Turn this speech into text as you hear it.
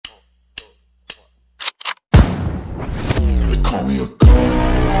call me a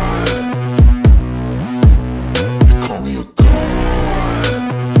god. You call me a god.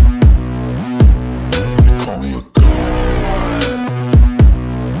 You call me a god.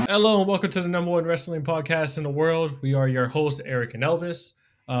 Hello and welcome to the number one wrestling podcast in the world. We are your hosts, Eric and Elvis.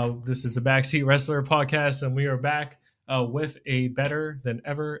 This is the Backseat Wrestler podcast, and we are back with a better than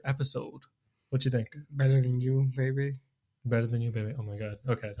ever episode. What you think? Better than you, baby. Better than you, baby. Oh my god.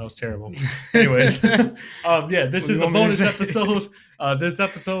 Okay, that was terrible. Anyways, this is a bonus episode. This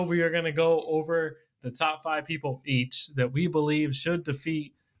episode, we are going to go over the top 5 people each that we believe should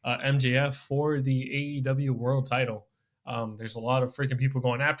defeat MJF for the AEW World Title. There's a lot of freaking people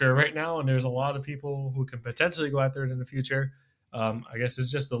going after it right now, and there's a lot of people who can potentially go after it in the future. I guess it's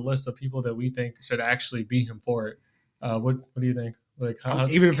just a list of people that we think should actually beat him for it. What do you think? Like,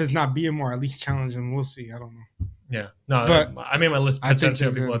 even if it's not beat him or at least challenge him, we'll see. I don't know. Yeah, no, but I made my list potentially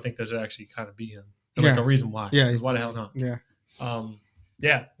of people I think that should actually kind of beat him. And like a reason why. Yeah, because why the hell not?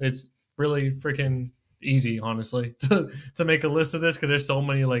 Yeah, it's really freaking easy, honestly, to make a list of this because there's so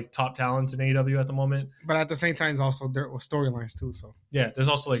many like top talents in AEW at the moment. But at the same time, it's also there were storylines too. So yeah, there's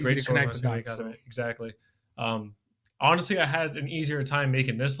also like great storylines. So. Exactly. Honestly, I had an easier time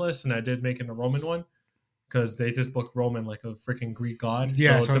making this list than I did making the Roman one because they just booked Roman like a freaking Greek god.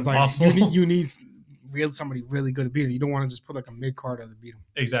 Yeah, so it's impossible. Like you need somebody really good to beat him. You don't want to just put like a mid carder to beat him.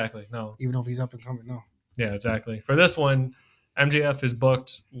 Exactly. No. Even if he's up and coming. No. Yeah, exactly. For this one, MJF is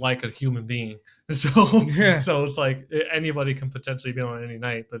booked like a human being. So it's like anybody can potentially be on any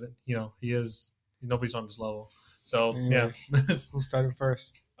night, but nobody's on his level. So anyways, who's starting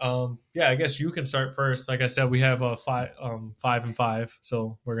first? I guess you can start first. Like I said, we have 5 and 5.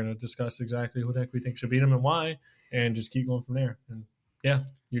 So we're gonna discuss exactly who the heck we think should beat him and why, and just keep going from there. And yeah,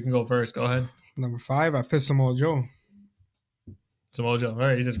 you can go first. Go ahead. Number 5, I put Samoa Joe. Samoa Joe. All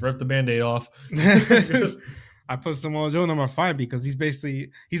right, you just ripped the Band-Aid off. I put Samoa Joe number 5 because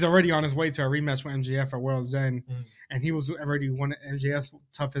he's already on his way to a rematch with MJF at World's End, and he was already one of MJF's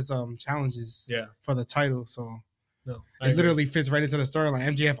toughest challenges for the title. So it literally fits right into the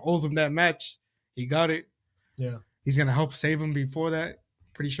storyline. MJF owes him that match. He got it. Yeah, he's gonna help save him before that.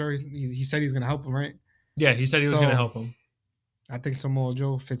 Pretty sure he said he's gonna help him, right? Yeah, he said he was gonna help him. I think Samoa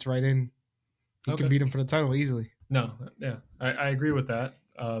Joe fits right in. He can beat him for the title easily. No, yeah, I agree with that.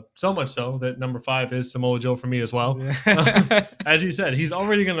 So much so that number 5 is Samoa Joe for me as well. Yeah. As you said, he's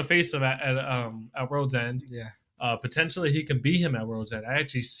already going to face him at World's End. Yeah. Potentially, he can beat him at World's End. I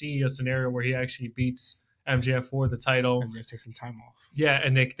actually see a scenario where he actually beats MJF for the title. MJF takes some time off. Yeah,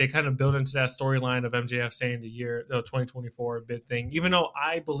 and they kind of build into that storyline of MJF saying the year 2024 bid thing. Even though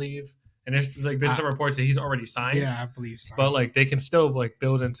I believe, and there's like been some reports that he's already signed. Yeah, I believe so. But like they can still like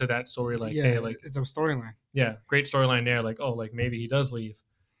build into that story. Like, hey, like it's a storyline. Yeah, great storyline there. Like, oh, like maybe he does leave.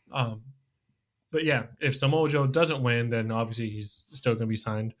 But yeah, if Samoa Joe doesn't win, then obviously he's still going to be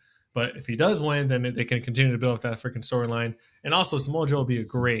signed. But if he does win, then they can continue to build up that freaking storyline. And also, Samoa Joe will be a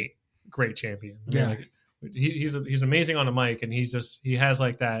great champion. He's amazing on the mic, and he has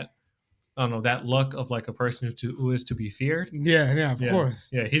like that. I don't know, that look of like a person who is to be feared. Yeah, of course.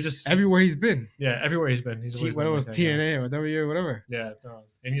 Yeah, he's just everywhere he's been. Yeah, everywhere he's been. Whether it was TNA or WWE or whatever. Yeah,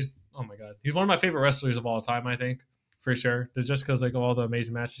 and he's oh my god, he's one of my favorite wrestlers of all time. I think for sure. It's just because like all the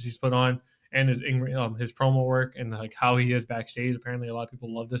amazing matches he's put on and his promo work and like how he is backstage. Apparently, a lot of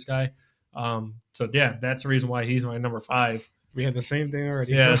people love this guy. So yeah, that's the reason why he's my number 5. We had the same thing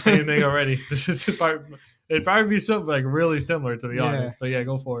already. Yeah, same thing already. This is it'd probably be something like really similar, to be honest. But yeah,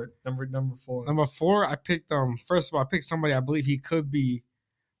 go for it. Number 4. Number 4, I picked first of all, I picked somebody I believe he could be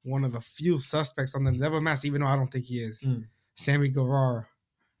one of the few suspects on the Devil Mask, even though I don't think he is. Sammy Guevara.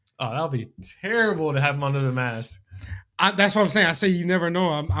 Oh, that'll be terrible to have him under the mask. That's what I'm saying. I say you never know.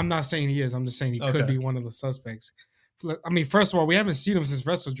 I'm not saying he is. I'm just saying he could be one of the suspects. I mean, first of all, we haven't seen him since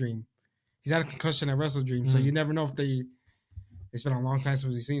Wrestle Dream. He's had a concussion at Wrestle Dream, so you never know if it's been a long time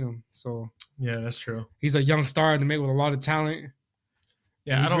since we've seen him. So yeah, that's true. He's a young star in the make with a lot of talent.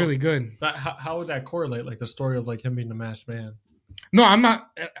 Yeah, he's really good. But how would that correlate? Like the story of like him being the masked man? No, I'm not.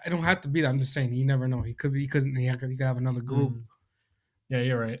 I don't have to be that. I'm just saying you never know. He could be. He could have another group. Yeah,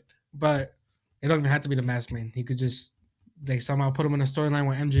 you're right. But it don't even have to be the masked man. He could just somehow put him in a storyline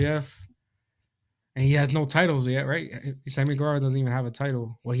with MJF, and he has no titles yet, right? Sammy Guevara doesn't even have a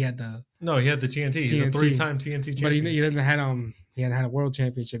title. Well, he had the TNT. He's a 3-time TNT champion, but he doesn't have he hadn't had a world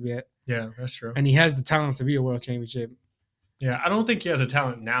championship yet. Yeah, that's true. And he has the talent to be a world championship. Yeah, I don't think he has a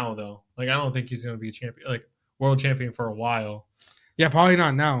talent now though. Like I don't think he's going to be a champion, like world champion for a while. Yeah, probably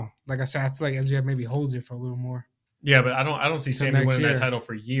not now. Like I said, I feel like MJF maybe holds it for a little more. Yeah, but I don't see Sammy winning that title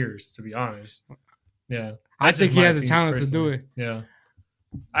for years, to be honest. Yeah, I think he has the talent to do it. Yeah,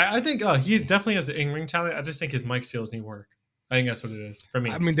 I think he definitely has the in-ring talent. I just think his mic skills need work. I think that's what it is for me.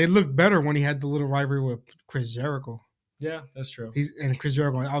 I mean, they looked better when he had the little rivalry with Chris Jericho. Yeah, that's true. And Chris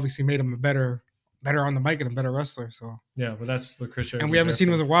Jericho obviously made him a better on the mic and a better wrestler. So yeah, but that's what Chris Jericho. And we haven't seen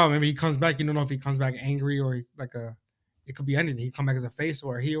him in a while. Maybe he comes back. You don't know if he comes back angry or like it could be anything. He come back as a face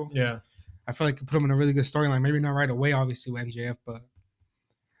or a heel. Yeah, I feel like it put him in a really good storyline. Maybe not right away, obviously with MJF, but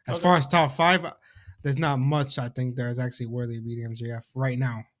as far as top 5, there's not much I think there is actually worthy of beating MJF right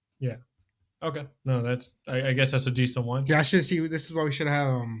now. Yeah. Okay. No, that's I guess that's a decent one. Yeah, I should see. This is why we should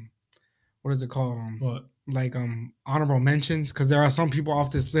have what is it called? What? Like honorable mentions, because there are some people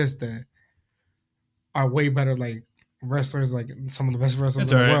off this list that are way better, like wrestlers, like some of the best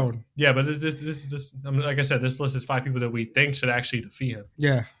wrestlers in the world. Yeah, but this I mean, like I said, this list is 5 people that we think should actually defeat him.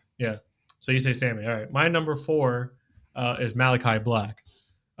 Yeah. Yeah. So you say Sammy. All right. My number 4 is Malachi Black.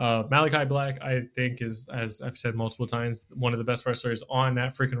 Malachi Black, I think, is, as I've said multiple times, one of the best wrestlers on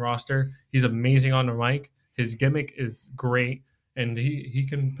that freaking roster. He's amazing on the mic. His gimmick is great, and he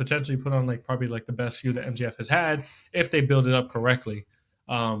can potentially put on probably the best feud that MJF has had if they build it up correctly.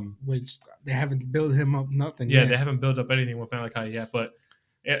 Which they haven't built him up nothing. Yeah, yet. They haven't built up anything with Malachi yet, but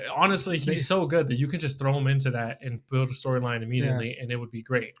honestly, he's so good that you can just throw him into that and build a storyline immediately, and it would be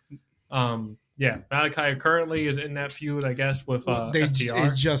great. Yeah, Malachi currently is in that feud, I guess, with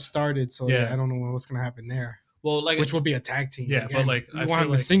FTR. It just started, so I don't know what's gonna happen there. Well, which will be a tag team. Yeah, again. but I want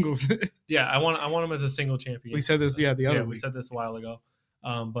him as singles. Yeah, I want him as a single champion. We said this, the other week. We said this a while ago.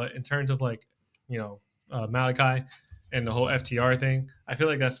 But in terms of Malachi and the whole FTR thing, I feel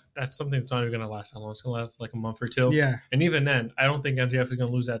like that's something that's not even gonna last that long. It's gonna last a month or 2. Yeah, and even then, I don't think MJF is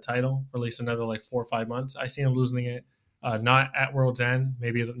gonna lose that title for at least another 4 or 5 months. I see him losing it. Not at World's End,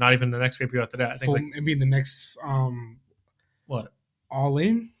 maybe not even the next pay-per-view after that. I think maybe the next what? All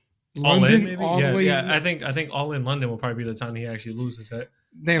In? All London? In, maybe? All the way I think All In London will probably be the time he actually loses it.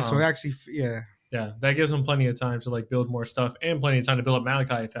 Damn, so actually, yeah. Yeah, that gives him plenty of time to build more stuff and plenty of time to build up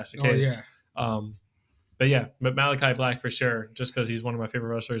Malachi if that's the case. But Malachi Black for sure, just because he's one of my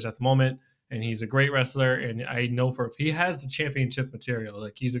favorite wrestlers at the moment. And he's a great wrestler, and I know he has the championship material.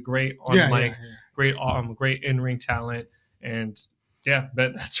 He's a great on the mic, great in-ring talent, and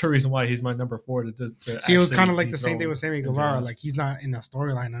that's the reason why he's my number 4. To see, it was kind of like the same thing with Sammy Guevara. He's not in a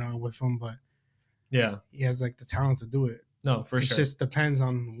storyline with him, but he has the talent to do it. No, for sure. It just depends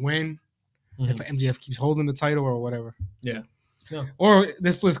on when, if MJF keeps holding the title or whatever. Yeah, no. Or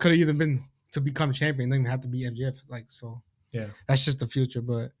this list could have even been to become champion. It doesn't have to be MJF. So. Yeah, that's just the future,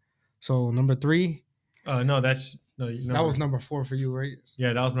 but. So number 3? No, that was number 4 for you, right?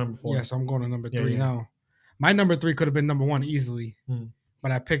 Yeah, that was number 4. Yeah, so I'm going to number 3 now. My number 3 could have been number 1 easily,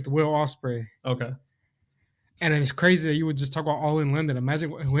 but I picked Will Ospreay. Okay. And then it's crazy that you would just talk about All In London.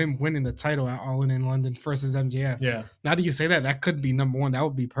 Imagine him winning the title at All In London versus MJF. Yeah. Now that you say that could be number 1. That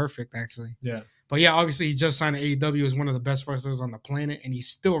would be perfect, actually. Yeah. But yeah, obviously he just signed to AEW as one of the best wrestlers on the planet, and he's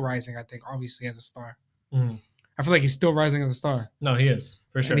still rising, I think, obviously as a star. I feel like he's still rising as a star. No, he is,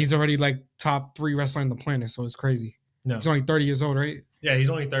 for sure. And he's already top 3 wrestler on the planet, so it's crazy. No. He's only 30 years old, right? Yeah,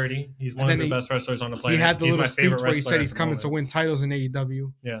 he's only 30. He's one of the best wrestlers on the planet. He had the little speech where he said he's coming to win titles in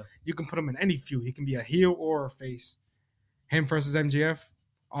AEW. Yeah. You can put him in any feud. He can be a heel or a face. Him versus MJF,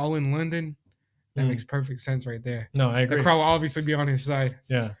 All In London. That makes perfect sense right there. No, I agree. The crowd will obviously be on his side.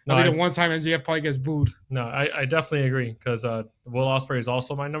 Yeah. No, the one time MJF probably gets booed. No, I definitely agree because Will Ospreay is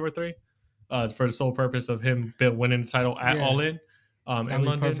also my number 3. For the sole purpose of him winning the title at All In in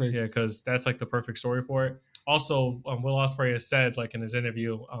London. Perfect. Yeah, because that's the perfect story for it. Also, Will Ospreay has said in his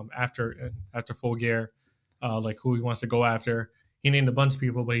interview after Full Gear, who he wants to go after. He named a bunch of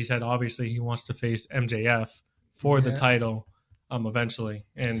people, but he said obviously he wants to face MJF for the title eventually.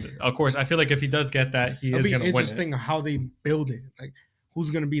 And of course, I feel like if he does get that, he is going to win it. Interesting how they build it.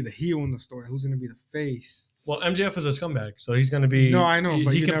 Who's going to be the heel in the story? Who's going to be the face? Well, MJF is a scumbag, so he's going to be. No, I know,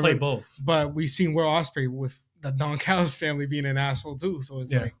 but he can play both. But we've seen Will Ospreay with the Don Callis family being an asshole too, so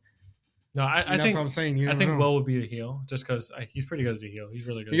it's No, I think that's what I'm saying. I think Will would be the heel just because he's pretty good as the heel. He's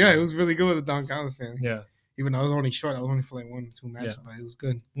really good. Yeah, it was really good with the Don Callis family. Yeah, even though it was only short, I was only for 1 or 2 matches, but it was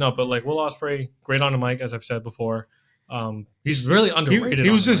good. No, but Will Ospreay, great on the mic, as I've said before. He's really underrated. He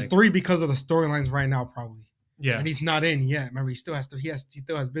was just 3 because of the storylines right now, probably. Yeah, and he's not in yet. Remember, he still has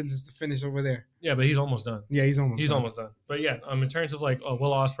business to finish over there. Yeah, but he's almost done. Yeah, he's almost done. But yeah, in terms of Will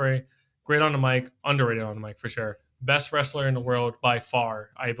Ospreay, great on the mic, underrated on the mic for sure. Best wrestler in the world by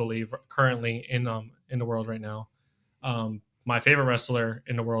far, I believe, currently in the world right now. My favorite wrestler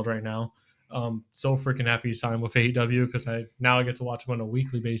in the world right now. So freaking happy he signed with AEW because I get to watch him on a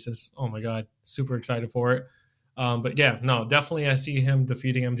weekly basis. Oh my god, super excited for it. But yeah, no, definitely I see him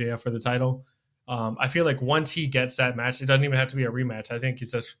defeating MJF for the title. I feel like once he gets that match, it doesn't even have to be a rematch. I think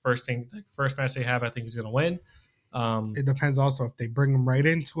it's just first match they have. I think he's going to win. It depends also if they bring him right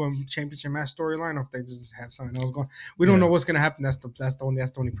into a championship match storyline or if they just have something else going. We don't know what's gonna happen. That's the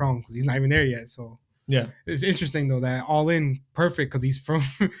only problem because he's not even there yet. So yeah, it's interesting though that All In perfect because he's from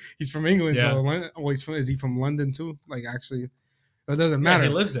England. Yeah. So is he from London too? Like actually, it doesn't matter. he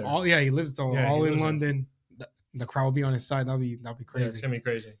lives there. He lives so Yeah, All he In lives there. London. The crowd will be on his side. That'll be Yeah, crazy. it's gonna be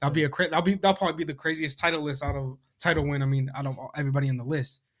crazy. That'll probably be the craziest title win. I mean, out of everybody in the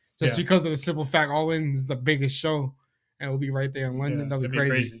list, just because of the simple fact All In is the biggest show, and it'll be right there in London. Yeah, That'll be it'd be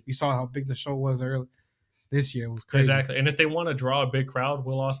crazy. crazy. We saw how big the show was early this year. It was crazy. Exactly. And if they want to draw a big crowd,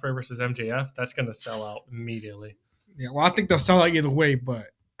 Will Ospreay versus MJF, that's gonna sell out immediately. Yeah, well, I think they'll sell out either way, but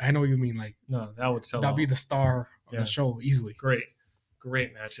I know what you mean. Like, No, that would sell that'll out. be the star of the show easily.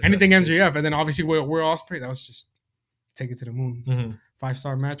 Great match. if Anything that's the case. MJF, and then obviously Will Ospreay, that was just take it to the moon. Mhm.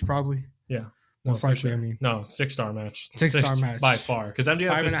 5-star match probably. Yeah. Most for likely, sure. I mean. No, 6-star match. 6-star match. By far. Because MJF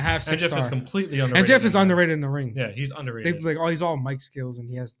 5.5, 6 MJF is star. completely underrated. MJF is underrated in the ring. Yeah, he's They underrated. be like, oh, he's all mic skills and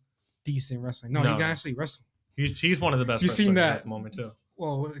he has decent wrestling. No, No. he can actually wrestle. He's one of the best You seen wrestlers that- at the moment too.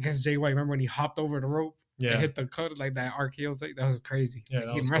 Well, against Jay White, remember when he hopped over the rope Yeah. and hit the cut like that RKO? That was crazy. Yeah, Like,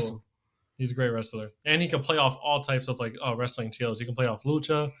 that he was can wrestle. cool. He's a great wrestler, and he can play off all types of like wrestling skills. He can play off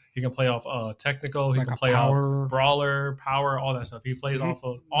lucha. He can play off technical. He Like can a play power. off brawler, power, all that stuff. He plays off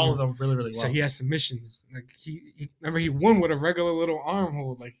of all of them really, really well. So he has submissions. Like he remember he won with a regular little arm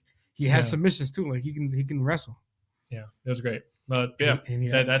hold. Like he has submissions too. Like he can wrestle. Yeah, it was great. But yeah,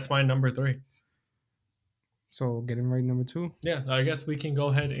 And that's my number 3. So getting right number 2. Yeah, I guess we can go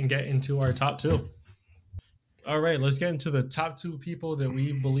ahead and get into our top 2. All right, let's get into the top 2 people that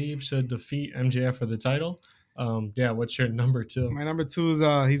we believe should defeat MJF for the title. What's your number 2? My number 2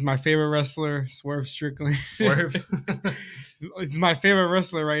 is he's my favorite wrestler, Swerve Strickland. Swerve. He's my favorite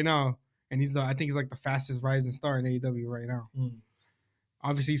wrestler right now, and I think he's like the fastest rising star in AEW right now.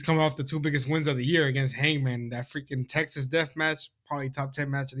 Obviously, he's coming off the 2 biggest wins of the year against Hangman. That freaking Texas Death match, probably top 10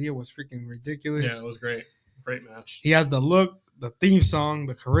 match of the year, was freaking ridiculous. Yeah, it was great. Great match. He has the look, the theme song,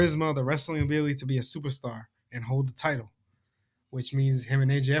 the charisma, the wrestling ability to be a superstar and hold the title, which means him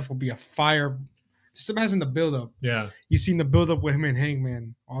and AJF will be a fire. Just imagine the build-up. Yeah. You seen the build-up with him and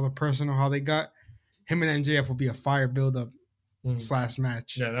Hangman, all the personal, how they got. Him and MJF will be a fire build-up /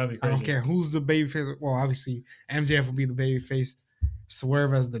 match. Yeah, that'd be crazy. I don't care who's the babyface. Well, obviously, MJF will be the babyface.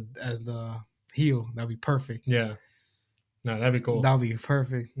 Swerve as the heel. That'd be perfect. Yeah. No, that'd be cool. That'd be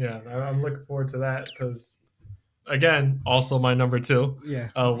perfect. Yeah, I'm looking forward to that because, again, also my number 2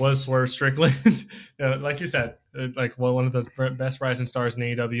 was Swerve Strickland. Like you said, like one of the best rising stars in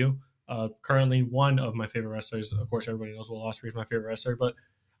AEW. Currently one of my favorite wrestlers. Of course, everybody knows Will Ospreay is my favorite wrestler, but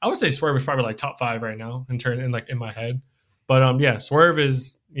I would say Swerve is probably like top 5 right now in my head. But Swerve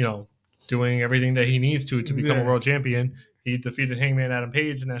is doing everything that he needs to become a world champion. He defeated Hangman Adam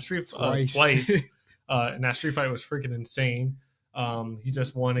Page in that twice. And that street fight was freaking insane. He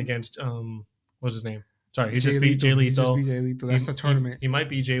just won against what's his name? Sorry, he just beat Jay Lethal. That's the tournament. He might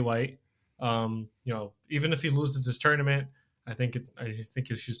be Jay White. Even if he loses this tournament, I think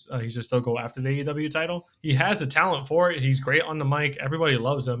he should still go after the AEW title. He has the talent for it. He's great on the mic. Everybody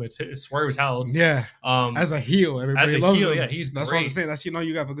loves him. It's Swerve's house. Yeah. As a heel, everybody loves him. Yeah, he's That's great. what I'm saying. That's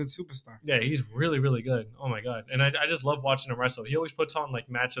you have a good superstar. Yeah, he's really, really good. Oh my god. And I just love watching him wrestle. He always puts on like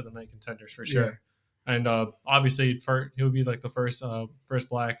match of the night contenders for sure. Yeah. And obviously, he would be like the first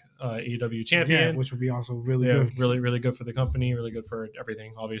black AEW champion, which would be also really good. Really, really good for the company. Really good for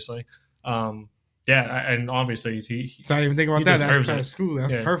everything, obviously. And obviously, so I didn't even think about that. That's cool.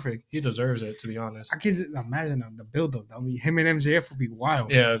 That's perfect. He deserves it, to be honest. I can just imagine the build-up. I mean, him and MJF would be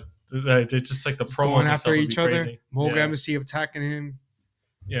wild. Yeah, it's just like the promos going after each other. Crazy. Mo Gamisi attacking him.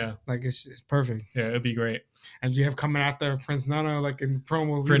 Yeah, like it's perfect. Yeah, it'd be great. MJF coming after Prince Nana, like in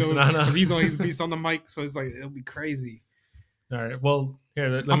promos. Prince Nana, he's beast on the mic, so it's like it'll be crazy. All right. Well,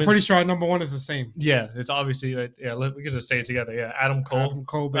 here I'm pretty sure our number 1 is the same. Yeah, it's obviously we can just say it together. Yeah, Adam Cole,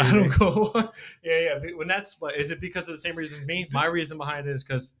 baby. Adam Cole. yeah. When is it because of the same reason as me? My reason behind it is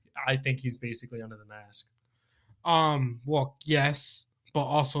because I think he's basically under the mask. Well, yes, but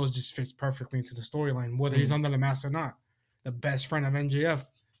also it just fits perfectly into the storyline, whether he's under the mask or not. The best friend of MJF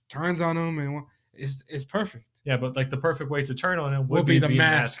turns on him, and it's perfect. Yeah, but like the perfect way to turn on him would be the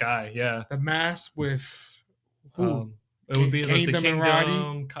mask guy. Yeah, the mask with who? It would be like the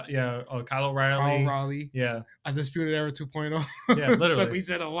Kingdom, Kyle O'Reilly. Yeah. Undisputed Era 2.0. Yeah, literally. Like we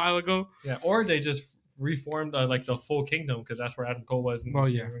said a while ago. Yeah, or they just reformed like the full Kingdom because that's where Adam Cole was in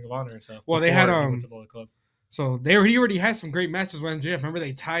Ring of Honor and stuff. Well, they had so he already had some great matches with MJF. Remember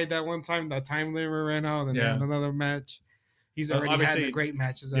they tied that one time, that time limit ran out, and they had another match. He's already had the great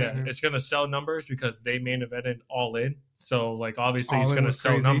matches. It's gonna sell numbers because they main evented All In. So like obviously he's gonna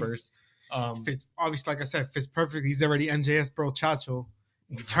sell numbers. Fits obviously, like I said, fits perfect. He's already MJF's bro Chacho.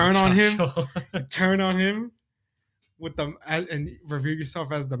 Turn on him with the and review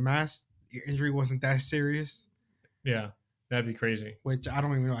yourself as the mask. Your injury wasn't that serious. Yeah, that'd be crazy. Which I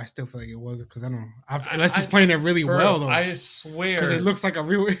don't even know. I still feel like it was because I don't know. Unless he's playing it really well, though. I swear, because it looks like a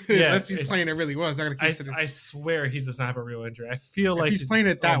real. Yeah, unless he's playing it really well, it's not gonna keep I swear he doesn't have a real injury. I feel like he's playing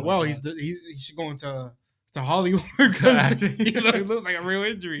it that well. He should go into Hollywood because he looks like a real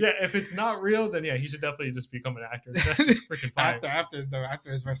injury. Yeah, if it's not real, then yeah, he should definitely just become an actor. That's just freaking fire.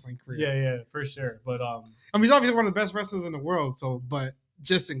 after his wrestling career. Yeah, for sure. But I mean, he's obviously one of the best wrestlers in the world. So, but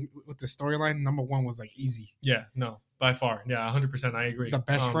just with the storyline, number one was like easy. Yeah, no, by far. Yeah, 100%. I agree. The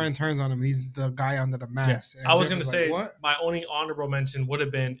best friend turns on him, and he's the guy under the mask. Yeah. I was gonna say my only honorable mention would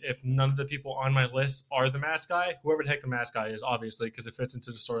have been if none of the people on my list are the mask guy. Whoever the heck the mask guy is, obviously, because it fits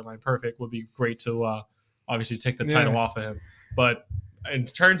into the storyline perfect. Would be great to obviously take the title off of him. But in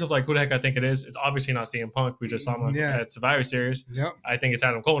terms of like who the heck I think it is, it's obviously not CM Punk. We just saw him at Survivor Series. Yep. I think it's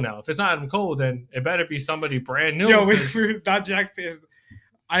Adam Cole now. If it's not Adam Cole, then it better be somebody brand new. Yo, not Jack Perry.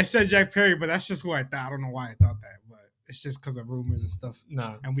 I said Jack Perry, but that's just who I thought. I don't know why I thought that, but it's just because of rumors and stuff.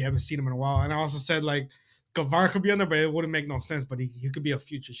 No. And we haven't seen him in a while. And I also said like Guevara could be on there, but it wouldn't make no sense. But he could be a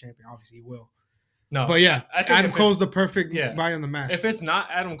future champion. Obviously, he will. No, but yeah, I think Adam Cole's the perfect guy on the match. If it's not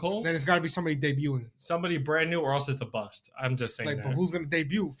Adam Cole, then it's got to be somebody debuting, somebody brand new, or else it's a bust. I'm just saying. Like, but who's gonna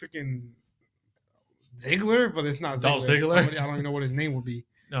debut? Freaking Ziggler, but it's not Ziggler. Somebody, I don't even know what his name would be.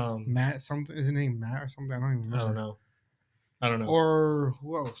 Matt something. Is his name Matt or something? I don't even remember. I don't know. Or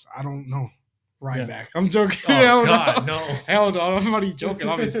who else? I don't know. Ryback. Yeah. I'm joking. Oh God, no. Hell no. I'm not joking.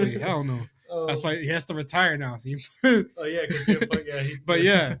 Obviously, hell no. That's why he has to retire now. See? Oh yeah, because but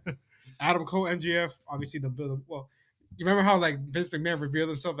yeah. Adam Cole, MJF, obviously the build. Well, you remember how like Vince McMahon revealed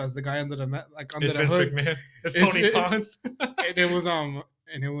himself as the guy under the Vince hood? McMahon. It's Tony Khan. And it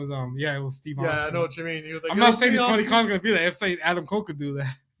was Steve Austin. Yeah, I know what you mean. He was like, I'm not saying Tony Khan's gonna be that. I'm saying Adam Cole could do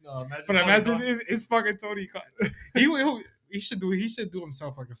that. No, imagine it's fucking Tony Khan. He should do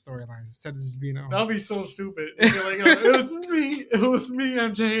himself like a storyline instead of just being. That'd be so stupid. Like, it was me,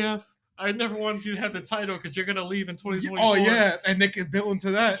 MJF. I never wanted you to have the title because you're gonna leave in 2024. Oh yeah, and they can build into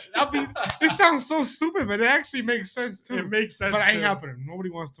that. It sounds so stupid, but it actually makes sense too. It makes sense, but it ain't happening.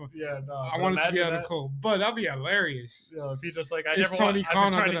 Nobody wants to. Yeah, no. I want it to be Adam Cole, but that'd be hilarious. Yeah, if he just like, I've been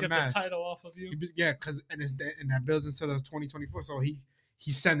Khan trying to get the title off of you. Yeah, because and that builds into the 2024. So he's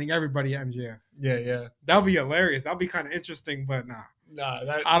sending everybody at MJF. Yeah. That'd be hilarious. That'd be kind of interesting, but nah.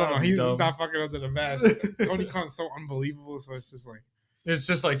 I don't know. He's not fucking under the mask. Tony Khan's so unbelievable, so it's just like. It's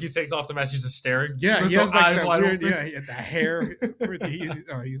just like he takes off the mask, he's just staring. Yeah, he has like eyes wide weird, open. Yeah, he had the hair.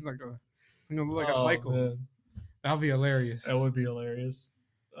 He's not gonna look like a psycho. Man. That'd be hilarious. That would be hilarious.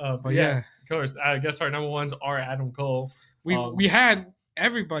 But yeah, of course. I guess our number ones are Adam Cole. We had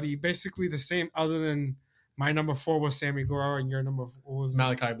everybody basically the same, other than my number 4 was Sammy Guevara and your number 4 was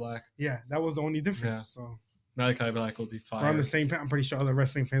Malachi Black. Yeah, that was the only difference. Yeah. So Malachi Black will be fine. We're on the same page. I'm pretty sure other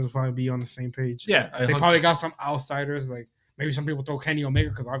wrestling fans will probably be on the same page. Yeah, they probably got some outsiders like. Maybe some people throw Kenny Omega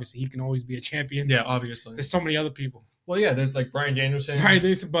because obviously he can always be a champion. Yeah, obviously. There's so many other people. Well, yeah, there's like Bryan Danielson.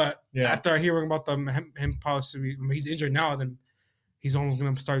 But after hearing about him possibly, he's injured now, then he's almost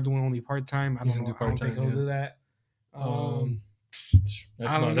going to start doing only part-time. I don't think he'll do that. I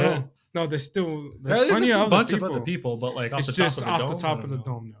don't know. No, there's plenty of bunch of other people, but like off the top of the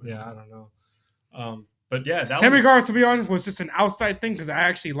dome. Yeah, I don't know. But yeah, Sammy Guevara, to be honest, was just an outside thing because I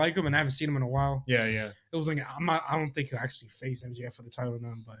actually like him and I haven't seen him in a while. Yeah. It was like I don't think he'll actually face MJF for the title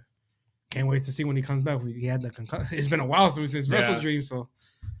now, but can't wait to see when he comes back. He had the concussion. It's been a while since his wrestle dream, so.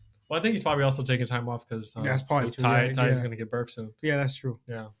 Well, I think he's probably also taking time off because that's probably Ty's going to give birth soon. Yeah, that's true.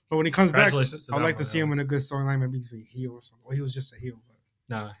 Yeah, but when he comes back, I'd like to see him in a good storyline, maybe to be a heel or something. Well, he was just a heel,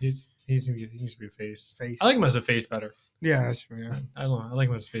 but he needs to be a face. I like him as a face better. Yeah, that's true. Yeah, I don't know. I like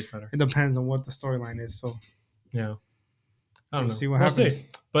him as a face better. It depends on what the storyline is. So yeah, I don't know. See what happens. See.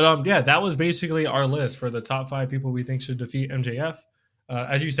 But that was basically our list for the top 5 people we think should defeat MJF.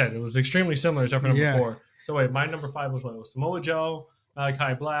 As you said, it was extremely similar except for number 4. So wait, my number 5 was what? It was Samoa Joe,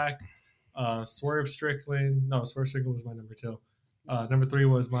 Malachi Black, Swerve Strickland. No, Swerve Strickland was my number 2. Number 3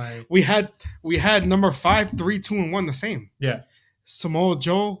 was my. We had number 5, 3, 2, and 1 the same. Yeah. Samoa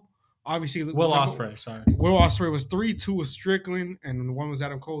Joe. Obviously, Will Ospreay. Sorry, Will Ospreay was 3, 2 was Strickland, and 1 was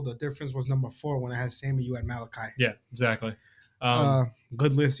Adam Cole. The difference was number 4 when it had Sammy. You had Malachi. Yeah, exactly.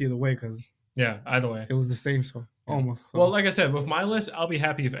 Good list either way because either way it was the same. So almost. So. Well, like I said, with my list, I'll be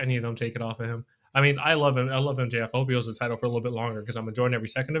happy if any of them take it off of him. I mean, I love him. I love MJF. I hope he holds the title for a little bit longer because I'm enjoying every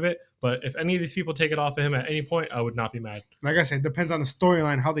second of it. But if any of these people take it off of him at any point, I would not be mad. Like I said, it depends on the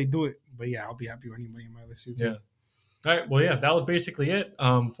storyline how they do it. But yeah, I'll be happy with anybody in my list. Yeah. All right. Well, yeah, that was basically it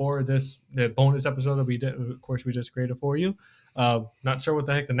for the bonus episode that we did. Of course, we just created for you. Not sure what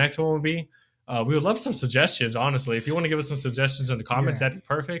the heck the next one will be. We would love some suggestions, honestly. If you want to give us some suggestions in the comments, that'd be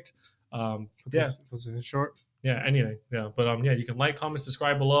perfect. Was it short? Yeah, anything. Yeah, but you can like, comment,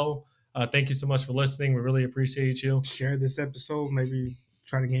 subscribe below. Thank you so much for listening. We really appreciate you. Share this episode. Maybe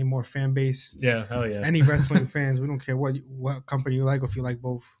try to gain more fan base. Yeah, hell yeah. Any wrestling fans, we don't care what company you like, or if you like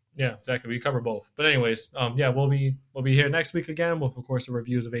both. Yeah, exactly. We cover both. But anyways, we'll be here next week again with, of course, the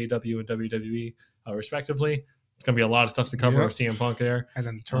reviews of AEW and WWE, respectively. It's gonna be a lot of stuff to cover. CM Punk there, and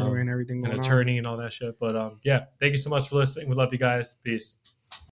then the tournament and everything, and attorney and all that shit. But thank you so much for listening. We love you guys. Peace.